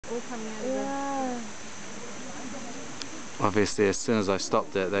all coming out of Yeah. Obviously, as soon as I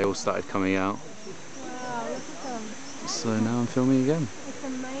stopped it, they all started coming out. Wow, look at them. So now I'm filming again. It's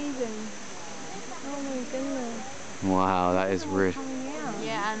amazing. Oh my goodness. Wow, that is really...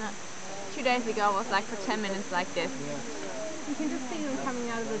 Yeah, and 2 days ago I was like for 10 minutes like this. You can just see them coming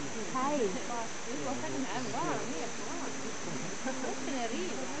out of the cave.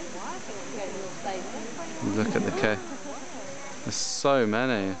 Look at the cave. There's so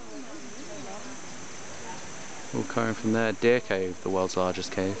many. All coming from there. Deer Cave, the world's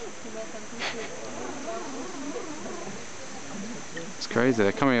largest cave. It's crazy,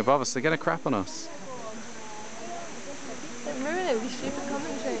 they're coming above us, they're gonna crap on us. Don't ruin it with your stupid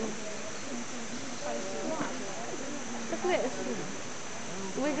commentary. Look at this.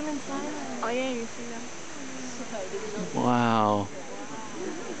 Wiggling silence. Oh yeah, you see that? Wow.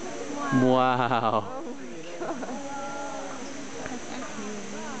 Wow. Oh my god.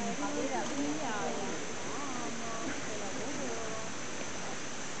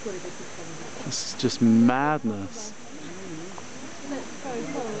 This is just madness. That's so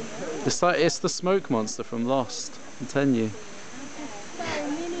cool. It's the smoke monster from Lost, I'm telling you. So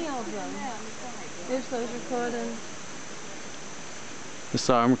many of them. Oops, I was recording.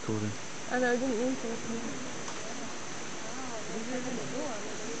 Sorry, I'm recording. I know, I didn't mean to.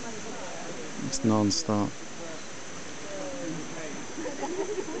 It's non-stop.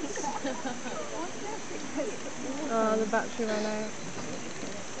 Oh, the battery ran out.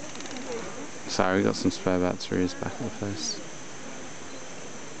 Sorry, we got some spare batteries back in the place.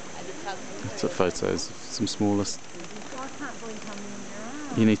 I took photos of some smallest.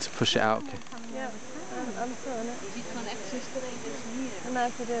 You need to push it out. Okay. Yeah, I'm still in it. I know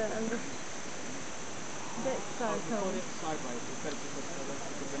if I do it, I'm just... It's so cool.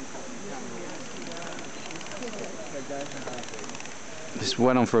 This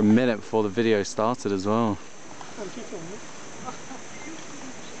went on for a minute before the video started as well.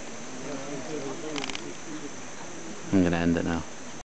 I'm gonna end it now.